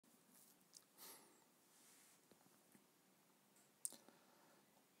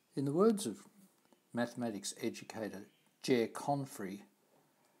In the words of mathematics educator Jer Confrey,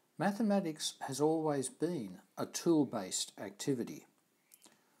 mathematics has always been a tool-based activity.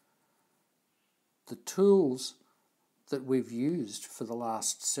 The tools that we've used for the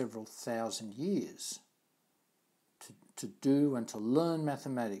last several thousand years to do and to learn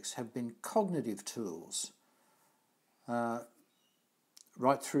mathematics have been cognitive tools,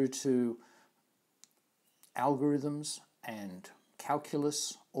 right through to algorithms and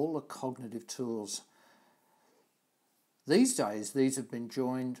calculus, all the cognitive tools. These days, these have been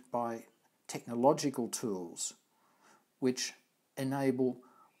joined by technological tools which enable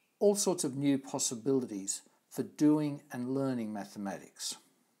all sorts of new possibilities for doing and learning mathematics.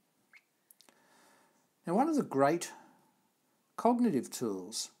 Now, one of the great cognitive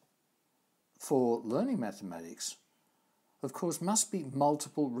tools for learning mathematics, of course, must be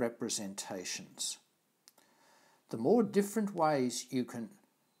multiple representations. The more different ways you can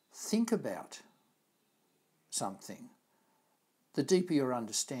think about something, the deeper your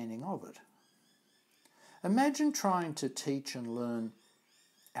understanding of it. Imagine trying to teach and learn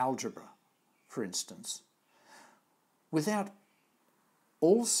algebra, for instance, without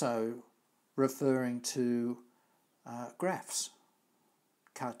also referring to graphs,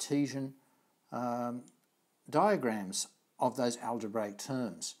 Cartesian diagrams of those algebraic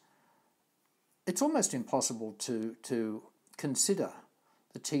terms. It's almost impossible to consider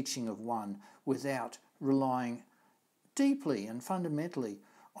the teaching of one without relying deeply and fundamentally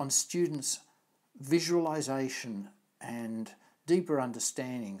on students' visualisation and deeper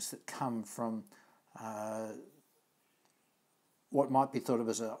understandings that come from what might be thought of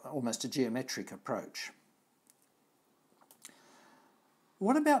as almost a geometric approach.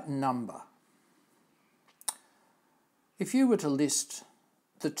 What about number? If you were to list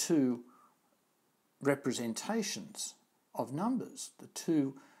the two representations of numbers, the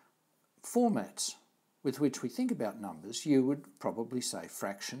two formats with which we think about numbers, you would probably say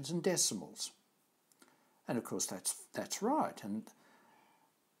fractions and decimals. And of course that's right. And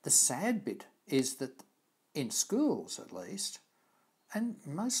the sad bit is that in schools at least, and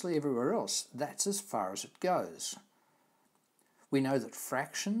mostly everywhere else, that's as far as it goes. We know that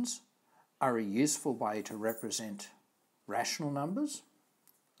fractions are a useful way to represent rational numbers,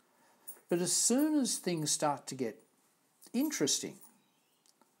 but as soon as things start to get interesting,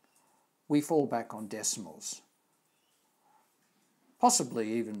 we fall back on decimals.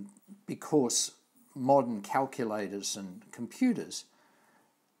 Possibly even because modern calculators and computers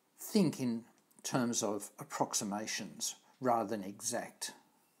think in terms of approximations rather than exact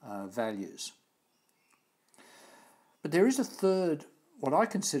values. But there is a third, what I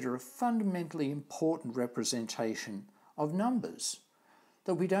consider a fundamentally important representation of numbers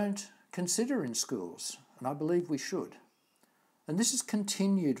that we don't consider in schools, and I believe we should. And this is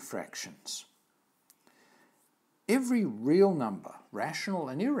continued fractions. Every real number, rational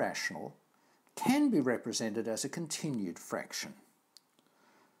and irrational, can be represented as a continued fraction.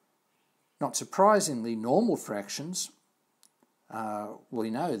 Not surprisingly, normal fractions, we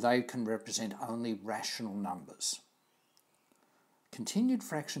know they can represent only rational numbers. Continued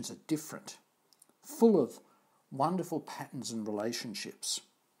fractions are different, full of wonderful patterns and relationships.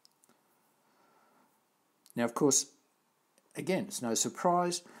 Now, of course, again, it's no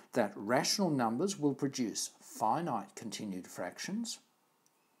surprise that rational numbers will produce finite continued fractions,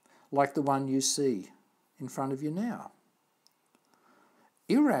 like the one you see in front of you now.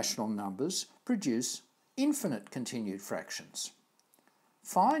 Irrational numbers produce infinite continued fractions.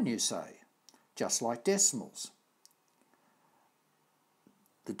 Fine, you say, just like decimals.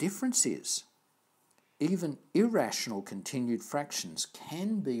 The difference is, even irrational continued fractions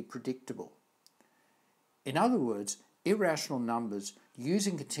can be predictable. In other words, irrational numbers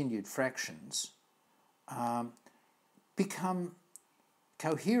using continued fractions become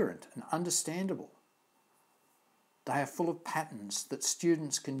coherent and understandable. They are full of patterns that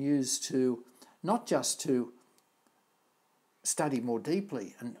students can use to not just to study more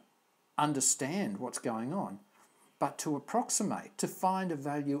deeply and understand what's going on, but to approximate, to find a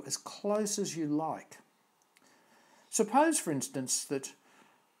value as close as you like. Suppose, for instance, that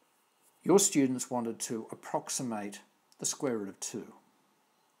your students wanted to approximate the square root of 2,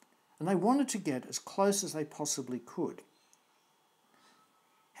 and they wanted to get as close as they possibly could.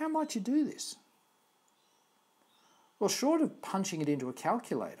 How might you do this? Well, short of punching it into a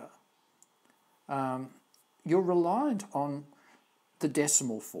calculator, you're reliant on the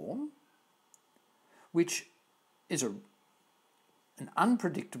decimal form, which is an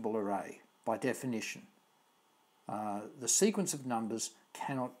unpredictable array by definition. The sequence of numbers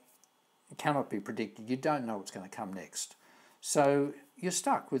cannot be predicted. You don't know what's going to come next. So you're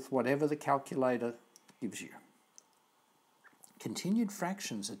stuck with whatever the calculator gives you. Continued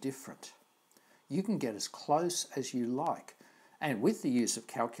fractions are different. You can get as close as you like. And with the use of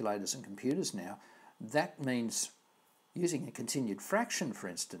calculators and computers now, that means using a continued fraction, for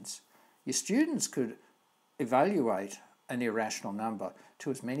instance, your students could evaluate an irrational number to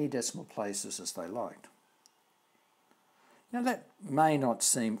as many decimal places as they liked. Now that may not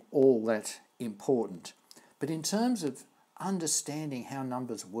seem all that important, but in terms of understanding how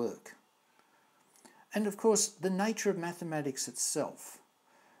numbers work, and of course the nature of mathematics itself,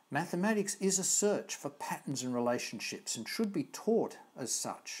 mathematics is a search for patterns and relationships and should be taught as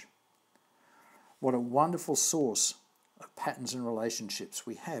such. What a wonderful source of patterns and relationships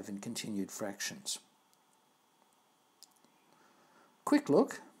we have in continued fractions. Quick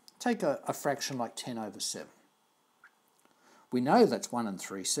look, take a fraction like 10 over 7. We know that's 1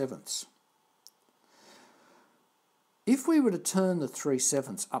 3/7. If we were to turn the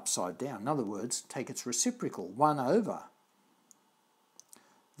 3/7 upside down, in other words, take its reciprocal, 1 over,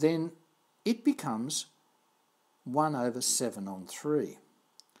 then it becomes 1 over 7 on 3.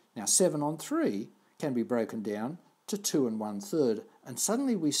 Now 7 on 3 can be broken down to 2 1/3, and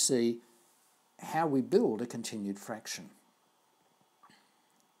suddenly we see how we build a continued fraction.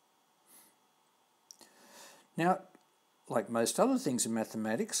 Now, like most other things in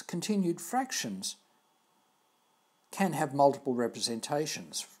mathematics, continued fractions can have multiple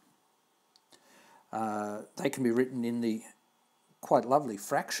representations. They can be written in the quite lovely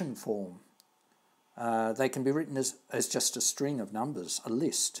fraction form. They can be written as just a string of numbers, a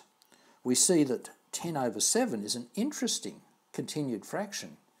list. We see that 10 over 7 is an interesting continued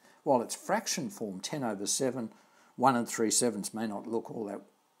fraction. While its fraction form, 10 over 7, 1 3/7 may not look all that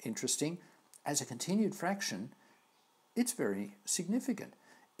interesting, as a continued fraction, it's very significant.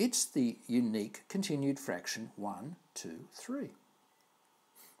 It's the unique continued fraction 1, 2, 3.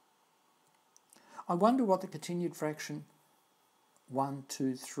 I wonder what the continued fraction 1,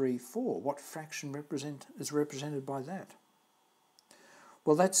 2, 3, 4, what fraction is represented by that?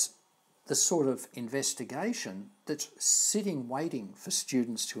 Well, that's the sort of investigation that's sitting waiting for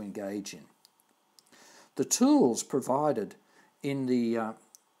students to engage in. The tools provided in the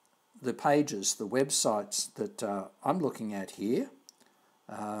pages, the websites that I'm looking at here,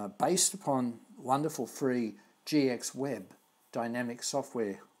 based upon wonderful free GXWeb dynamic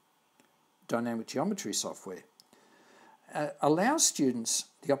geometry software, allows students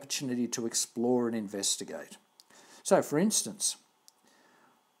the opportunity to explore and investigate. So, for instance,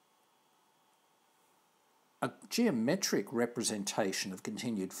 a geometric representation of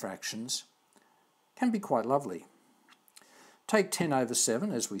continued fractions can be quite lovely. Take 10 over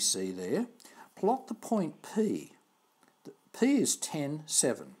 7, as we see there. Plot the point P. P is 10,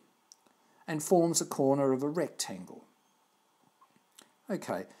 7, and forms a corner of a rectangle.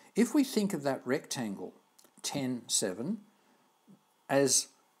 Okay, if we think of that rectangle, 10, 7, as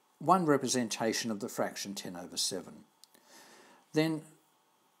one representation of the fraction 10 over 7, then,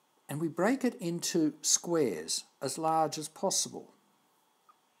 and we break it into squares as large as possible.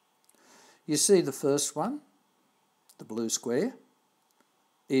 You see the first one, the blue square,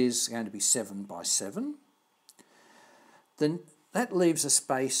 is going to be 7 by 7. Then that leaves a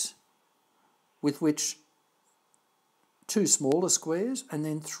space with which 2 smaller squares and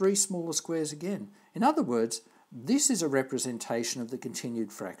then 3 smaller squares again. In other words, this is a representation of the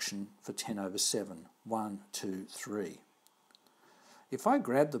continued fraction for 10 over 7, 1, 2, 3. If I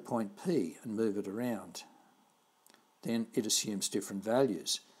grab the point P and move it around, then it assumes different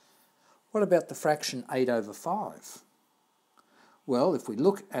values. What about the fraction 8 over 5? Well, if we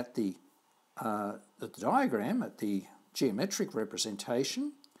look at the diagram, at the geometric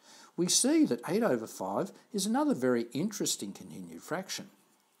representation, we see that 8 over 5 is another very interesting continued fraction.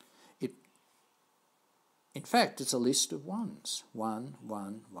 In fact, it's a list of ones. 1,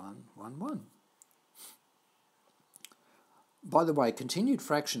 1, 1, 1, 1. By the way, continued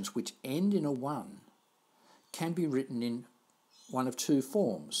fractions which end in a 1 can be written in one of two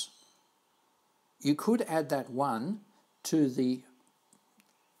forms. You could add that 1 to the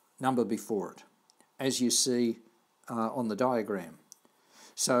number before it, as you see on the diagram.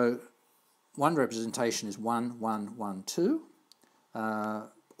 So one representation is 1, 1, 1, 2,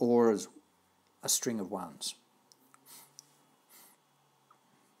 or as a string of ones.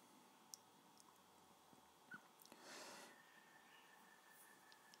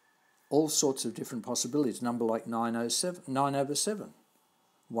 All sorts of different possibilities. Number like 9 over 7,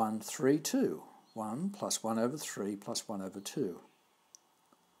 1, 3, 2, 1 plus 1 over 3 plus 1 over 2.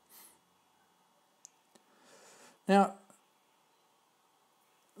 Now,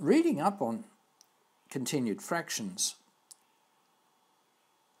 reading up on continued fractions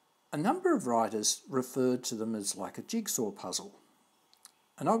a number of writers referred to them as like a jigsaw puzzle.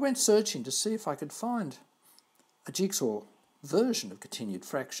 And I went searching to see if I could find a jigsaw version of continued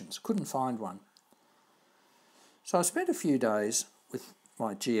fractions. Couldn't find one. So I spent a few days with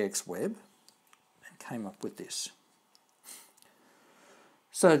my GXWeb and came up with this.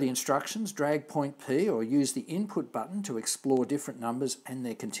 So the instructions: drag point P or use the input button to explore different numbers and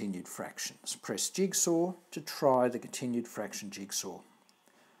their continued fractions. Press Jigsaw to try the continued fraction jigsaw.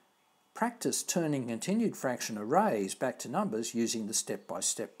 Practice turning continued fraction arrays back to numbers using the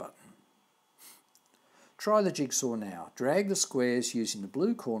step-by-step button. Try the jigsaw now. Drag the squares using the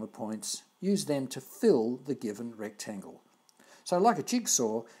blue corner points. Use them to fill the given rectangle. So like a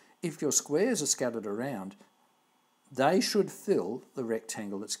jigsaw, if your squares are scattered around, they should fill the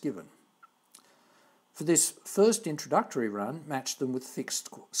rectangle that's given. For this first introductory run, match them with fixed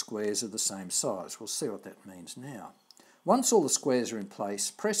squares of the same size. We'll see what that means now. Once all the squares are in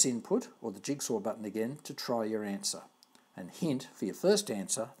place, press Input or the jigsaw button again to try your answer. And hint, for your first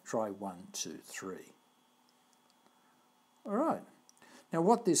answer, try 1, 2, 3. Alright, now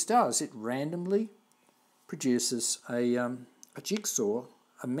what this does, it randomly produces a jigsaw,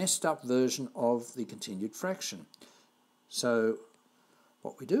 a messed up version of the continued fraction. So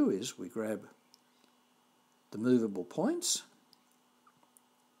what we do is we grab the movable points,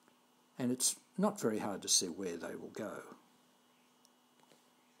 and it's not very hard to see where they will go.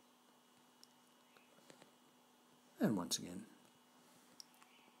 And once again,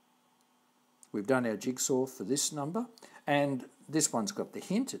 we've done our jigsaw for this number, and this one's got the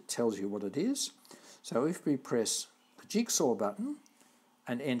hint, it tells you what it is. So if we press the jigsaw button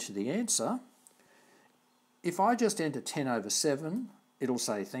and enter the answer, if I just enter 10 over 7, it'll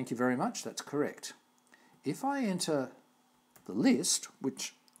say, thank you very much, that's correct. If I enter the list,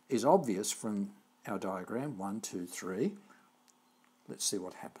 which is obvious from our diagram, 1, 2, 3, let's see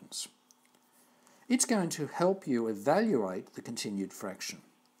what happens. It's going to help you evaluate the continued fraction.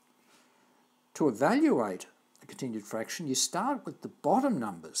 To evaluate the continued fraction, you start with the bottom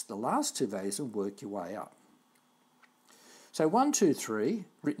numbers, the last two values, and work your way up. So 1, 2, 3,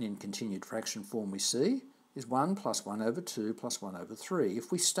 written in continued fraction form we see, is 1 plus 1 over 2 plus 1 over 3.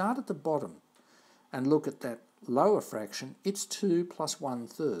 If we start at the bottom and look at that lower fraction, it's 2 plus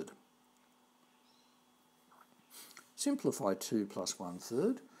 1/3. Simplify 2 plus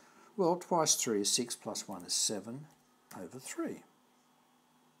 1/3. Well, twice 3 is 6 plus 1 is 7 over 3.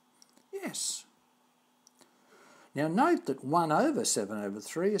 Yes. Now note that 1 over 7 over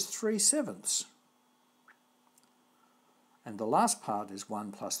 3 is 3/7. And the last part is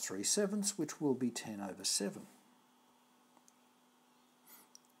 1 plus 3/7, which will be 10 over 7.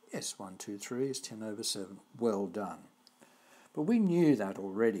 Yes, 1, 2, 3 is 10 over 7. Well done. But we knew that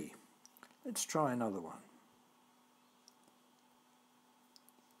already. Let's try another one.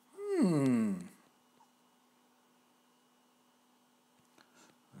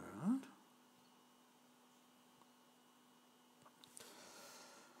 Right.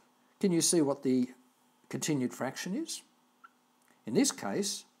 Can you see what the continued fraction is? In this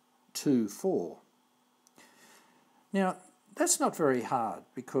case, 2, 4. Now, that's not very hard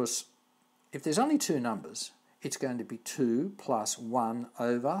because if there's only two numbers, it's going to be 2 plus 1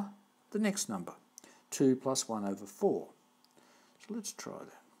 over the next number, 2 plus 1 over 4. So let's try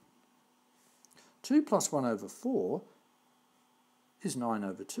that. 2 plus 1 over 4 is 9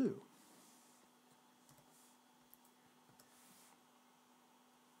 over 2.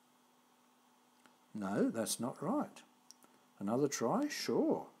 No, that's not right. Another try?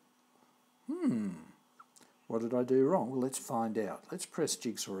 Sure. What did I do wrong? Well, let's find out. Let's press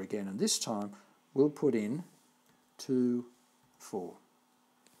Jigsaw again, and this time we'll put in 2, 4.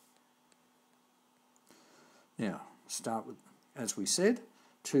 Now, start with, as we said,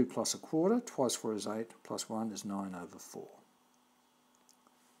 2 plus 1/4, twice 4 is 8, plus 1 is 9 over 4.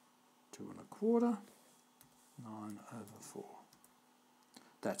 2 1/4, 9 over 4.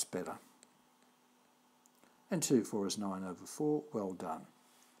 That's better. And 2, 4 is 9 over 4. Well done.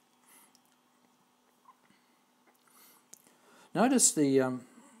 Notice the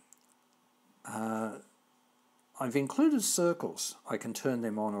I've included circles. I can turn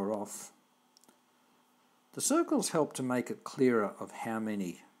them on or off. The circles help to make it clearer of how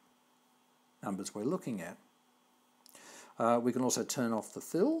many numbers we're looking at. We can also turn off the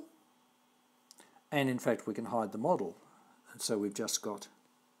fill, and in fact we can hide the model. And so we've just got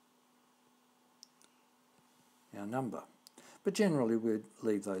our number. But generally we'd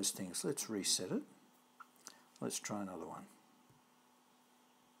leave those things. Let's reset it. Let's try another one.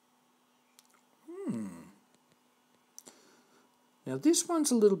 Now this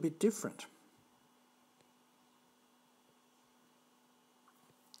one's a little bit different.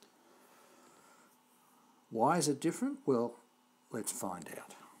 Why is it different? Well, let's find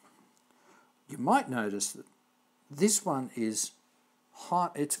out. You might notice that this one is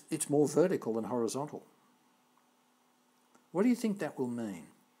it's more vertical than horizontal. What do you think that will mean?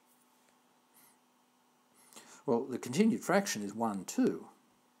 Well, the continued fraction is 1, 2.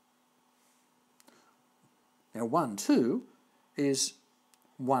 Now 1, 2 is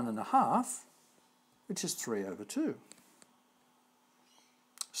 1.5, which is 3 over 2.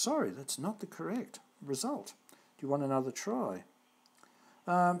 Sorry, that's not the correct result. Do you want another try?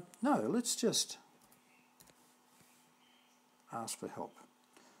 No, let's just ask for help.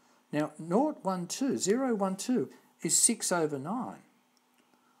 Now 0, 1, 2, 0, 1, 2 is 6 over 9.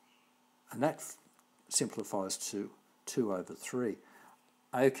 And that simplifies to 2 over 3.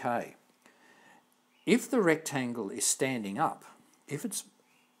 Okay. If the rectangle is standing up, if it's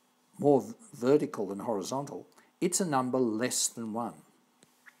more vertical than horizontal, it's a number less than 1.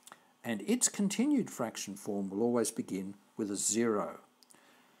 And its continued fraction form will always begin with a 0.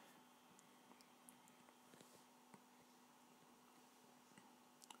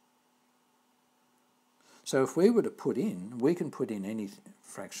 So if we were to put in, we can put in any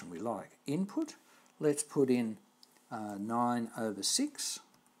fraction we like. Input, let's put in 9 over 6.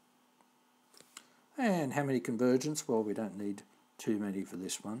 And how many convergence? Well, we don't need too many for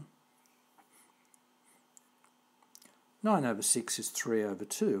this one. 9 over 6 is 3 over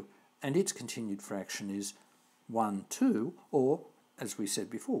 2, and its continued fraction is 1, 2, or, as we said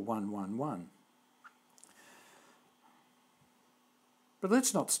before, 1, 1, 1. But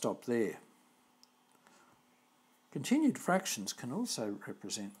let's not stop there. Continued fractions can also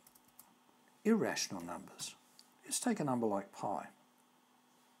represent irrational numbers. Let's take a number like pi.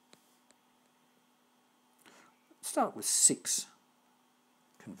 Let's start with 6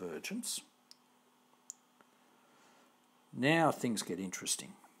 convergence. Now things get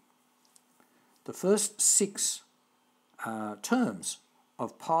interesting. The first 6 terms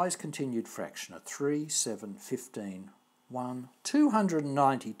of pi's continued fraction are 3, 7, 15, 1,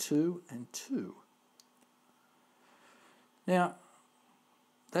 292 and 2. Now,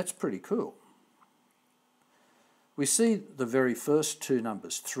 that's pretty cool. We see the very first 2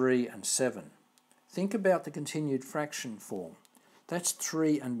 numbers, 3 and 7. Think about the continued fraction form. That's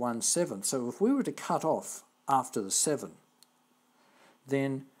 3 and 1/7. So if we were to cut off after the 7,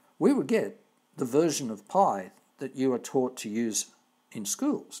 then we would get the version of pi that you are taught to use in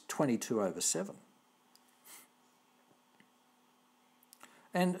schools, 22 over 7.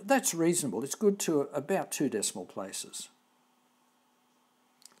 And that's reasonable. It's good to about 2 decimal places.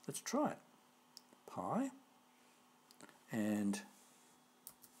 Let's try it. Pi and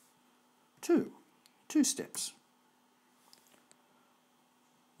 2. 2 steps.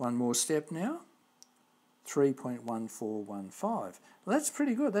 One more step now. 3.1415. Well, that's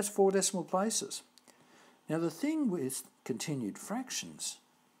pretty good. That's 4 decimal places. Now the thing with continued fractions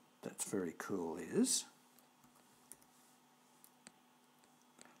that's very cool is,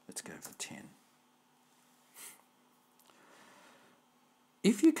 let's go for 10.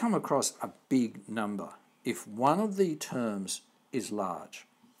 If you come across a big number, if one of the terms is large,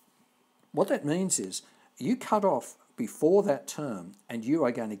 what that means is you cut off before that term and you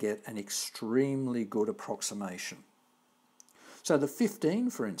are going to get an extremely good approximation. So the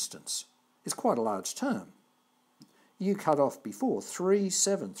 15, for instance, is quite a large term. You cut off before 3,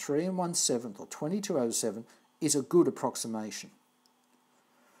 7, 3 and 1/7 or 22 over 7 is a good approximation.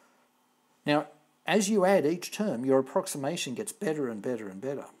 Now, as you add each term, your approximation gets better and better and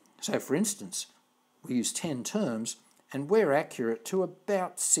better. So for instance, we use 10 terms and we're accurate to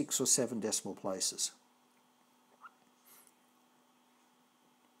about 6 or 7 decimal places.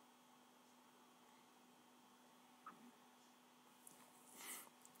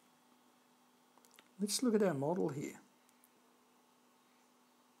 Let's look at our model here.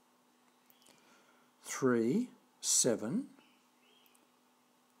 3, 7.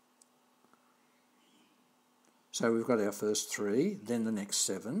 So we've got our first 3, then the next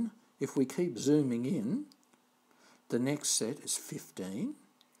 7. If we keep zooming in, the next set is 15.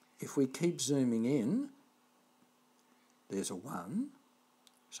 If we keep zooming in, there's a 1,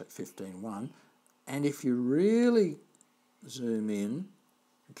 so 15, 1. And if you really zoom in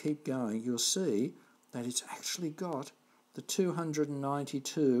and keep going, you'll see that it's actually got the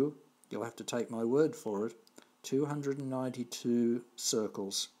 292, you'll have to take my word for it, 292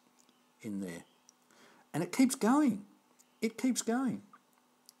 circles in there. And it keeps going. It keeps going.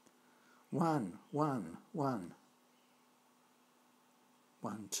 1, 1, 1.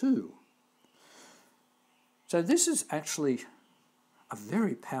 1, 2. So this is actually a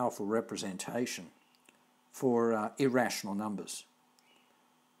very powerful representation for irrational numbers.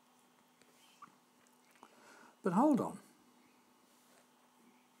 But hold on.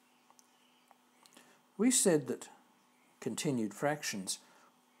 We said that continued fractions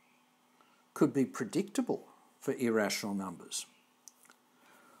could be predictable for irrational numbers.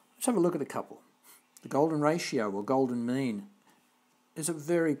 Let's have a look at a couple. The golden ratio or golden mean is a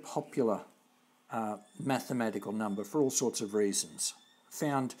very popular mathematical number for all sorts of reasons,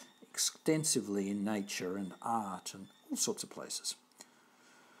 found extensively in nature and art and all sorts of places.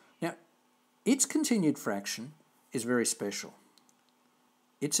 Now, its continued fraction is very special.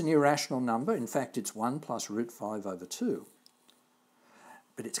 It's an irrational number. In fact, it's 1 plus root 5 over 2.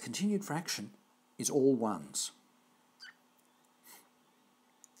 But its continued fraction is all ones.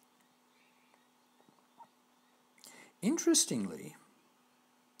 Interestingly,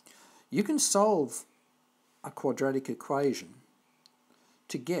 you can solve a quadratic equation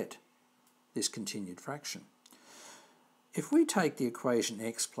to get this continued fraction. If we take the equation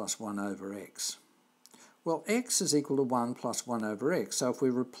x plus 1 over x, well, x is equal to 1 plus 1 over x. So if we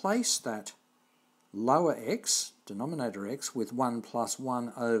replace that lower x, denominator x, with 1 plus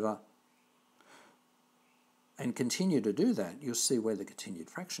 1 over, and continue to do that, you'll see where the continued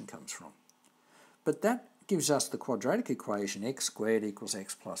fraction comes from. But that gives us the quadratic equation x squared equals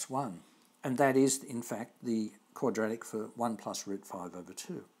x plus 1. And that is, in fact, the quadratic for 1 plus root 5 over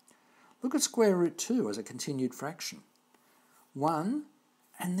 2. Look at square root 2 as a continued fraction. 1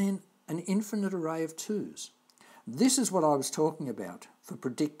 and then an infinite array of 2's. This is what I was talking about for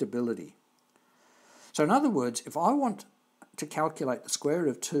predictability. So in other words, if I want to calculate the square root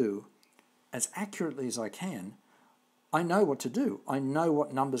of 2 as accurately as I can, I know what to do. I know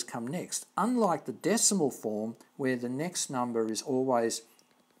what numbers come next. Unlike the decimal form where the next number is always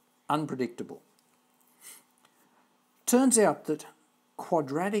unpredictable. Turns out that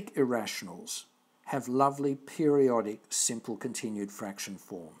quadratic irrationals have lovely periodic simple continued fraction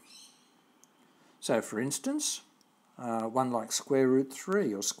form. So for instance, one like square root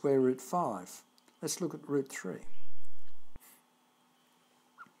 3 or square root 5. Let's look at root 3.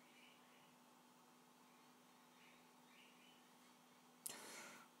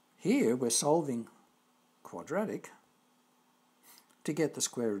 Here we're solving quadratic to get the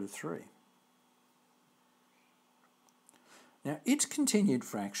square root of 3. Now its continued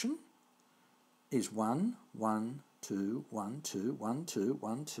fraction is 1, 1, 2, 1, 2, 1, 2,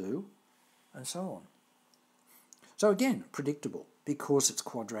 1, 2, and so on. So again, predictable because it's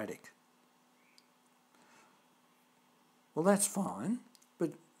quadratic. Well, that's fine,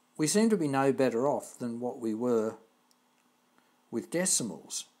 but we seem to be no better off than what we were with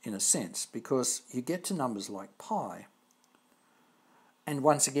decimals in a sense, because you get to numbers like pi, and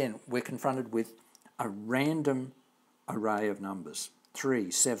once again we're confronted with a random array of numbers.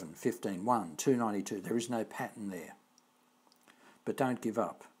 3, 7, 15, 1, 292. There is no pattern there. But don't give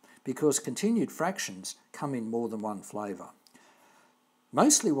up, because continued fractions come in more than one flavour.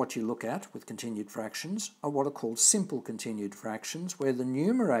 Mostly what you look at with continued fractions are what are called simple continued fractions, where the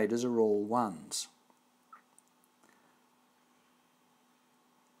numerators are all ones.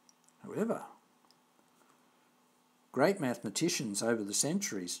 However, great mathematicians over the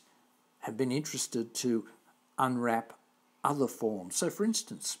centuries have been interested to unwrap other forms. So for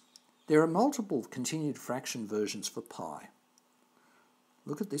instance, there are multiple continued fraction versions for pi.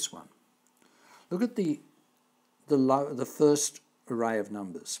 Look at this one. Look at the first array of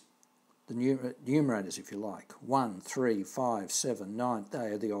numbers, the numerators if you like, 1, 3, 5, 7, 9, they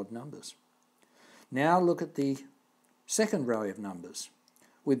are the odd numbers. Now look at the second row of numbers.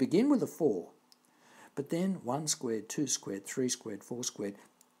 We begin with a 4, but then 1 squared, 2 squared, 3 squared, 4 squared.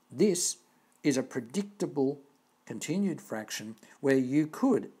 This is a predictable continued fraction where you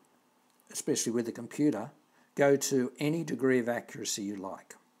could, especially with a computer, go to any degree of accuracy you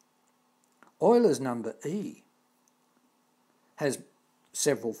like. Euler's number E has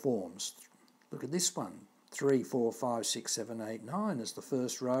several forms. Look at this one. 3, 4, 5, 6, 7, 8, 9 is the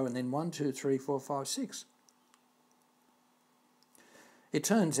first row, and then 1, 2, 3, 4, 5, 6. It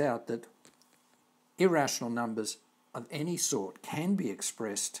turns out that irrational numbers of any sort can be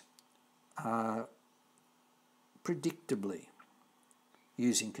expressed predictably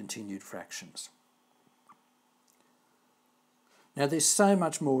using continued fractions. Now there's so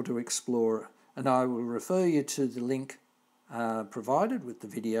much more to explore, and I will refer you to the link provided with the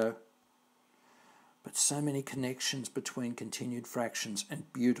video, but so many connections between continued fractions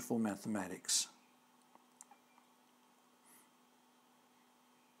and beautiful mathematics.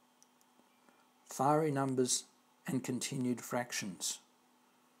 Fiery numbers and continued fractions,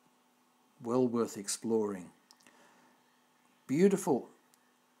 well worth exploring. Beautiful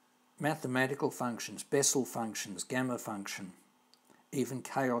mathematical functions, Bessel functions, gamma function, even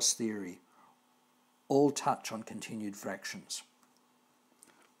chaos theory, all touch on continued fractions.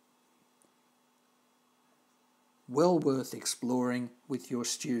 Well worth exploring with your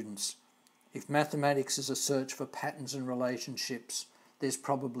students. If mathematics is a search for patterns and relationships, there's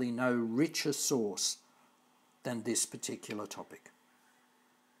probably no richer source than this particular topic.